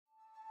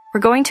We're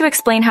going to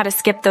explain how to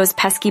skip those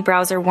pesky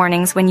browser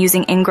warnings when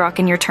using Ngrok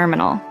in your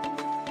terminal.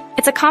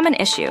 It's a common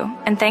issue,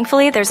 and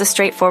thankfully there's a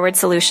straightforward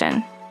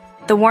solution.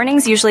 The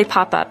warnings usually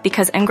pop up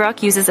because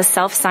Ngrok uses a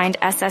self-signed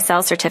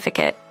SSL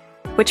certificate,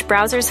 which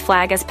browsers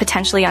flag as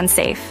potentially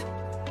unsafe.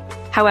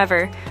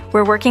 However,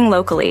 we're working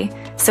locally,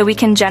 so we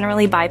can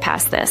generally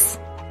bypass this.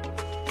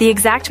 The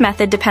exact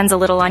method depends a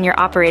little on your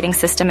operating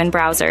system and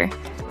browser,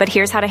 but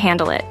here's how to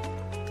handle it.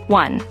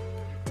 1.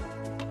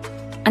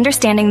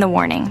 Understanding the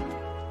warning.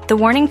 The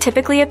warning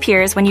typically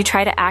appears when you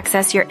try to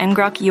access your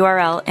Ngrok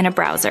URL in a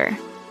browser.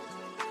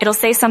 It'll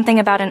say something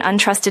about an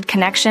untrusted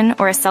connection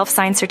or a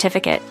self-signed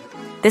certificate.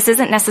 This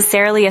isn't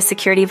necessarily a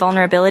security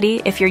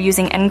vulnerability if you're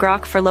using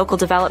Ngrok for local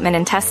development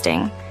and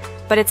testing,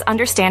 but it's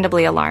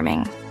understandably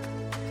alarming.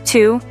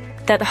 2.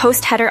 The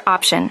host header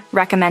option,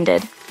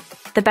 recommended.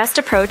 The best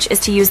approach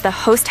is to use the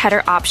host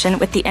header option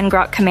with the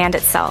Ngrok command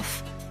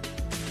itself.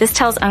 This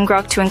tells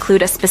Ngrok to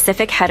include a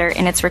specific header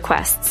in its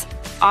requests,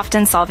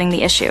 often solving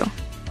the issue.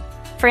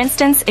 For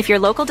instance, if your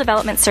local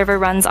development server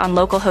runs on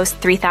localhost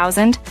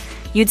 3000,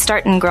 you'd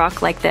start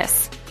Ngrok like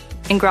this.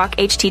 Ngrok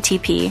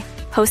HTTP,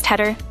 host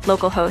header,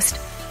 localhost,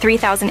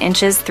 3000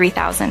 inches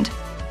 3000.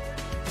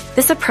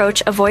 This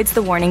approach avoids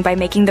the warning by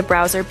making the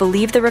browser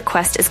believe the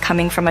request is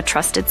coming from a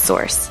trusted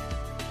source.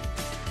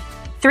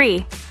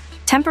 3.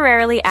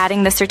 Temporarily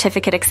adding the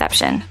certificate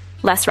exception,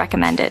 less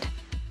recommended.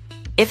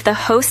 If the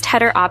host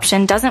header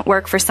option doesn't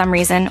work for some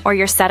reason or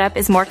your setup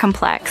is more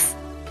complex,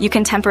 you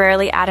can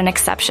temporarily add an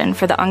exception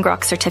for the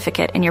Ngrok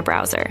certificate in your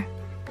browser.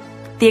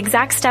 The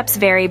exact steps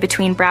vary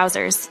between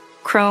browsers,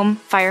 Chrome,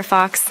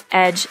 Firefox,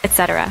 Edge,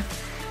 etc.,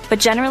 but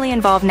generally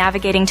involve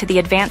navigating to the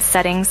advanced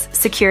settings,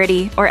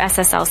 security, or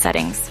SSL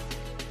settings.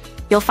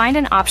 You'll find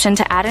an option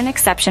to add an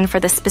exception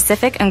for the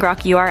specific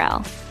Ngrok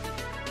URL.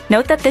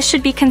 Note that this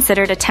should be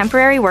considered a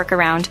temporary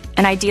workaround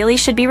and ideally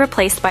should be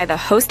replaced by the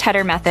host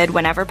header method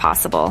whenever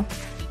possible.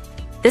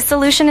 This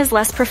solution is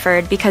less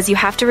preferred because you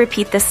have to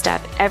repeat this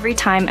step every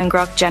time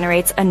Ngrok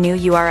generates a new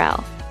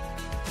URL.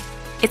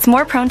 It's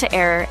more prone to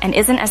error and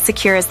isn't as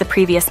secure as the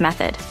previous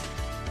method.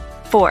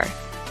 4.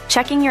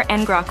 Checking your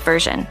Ngrok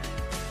version.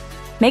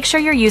 Make sure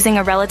you're using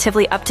a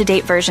relatively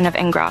up-to-date version of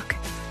Ngrok.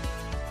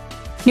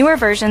 Newer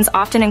versions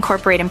often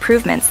incorporate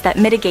improvements that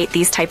mitigate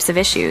these types of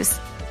issues.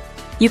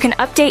 You can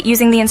update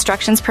using the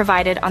instructions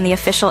provided on the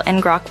official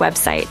Ngrok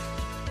website.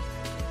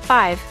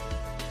 5.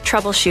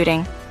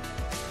 Troubleshooting.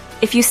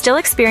 If you still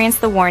experience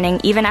the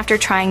warning even after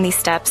trying these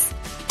steps,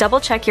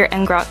 double-check your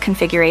Ngrok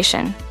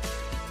configuration.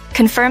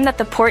 Confirm that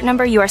the port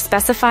number you are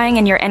specifying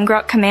in your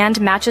Ngrok command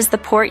matches the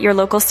port your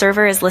local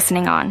server is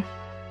listening on.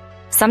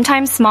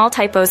 Sometimes small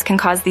typos can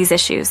cause these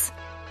issues.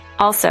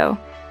 Also,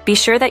 be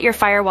sure that your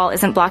firewall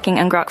isn't blocking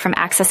Ngrok from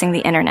accessing the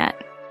internet.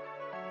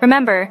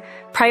 Remember,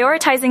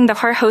 prioritizing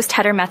the host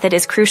header method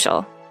is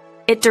crucial.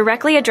 It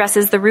directly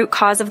addresses the root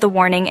cause of the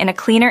warning in a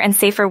cleaner and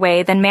safer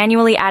way than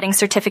manually adding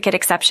certificate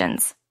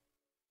exceptions.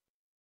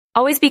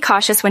 Always be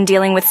cautious when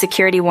dealing with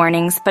security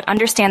warnings, but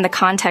understand the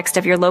context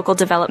of your local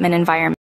development environment.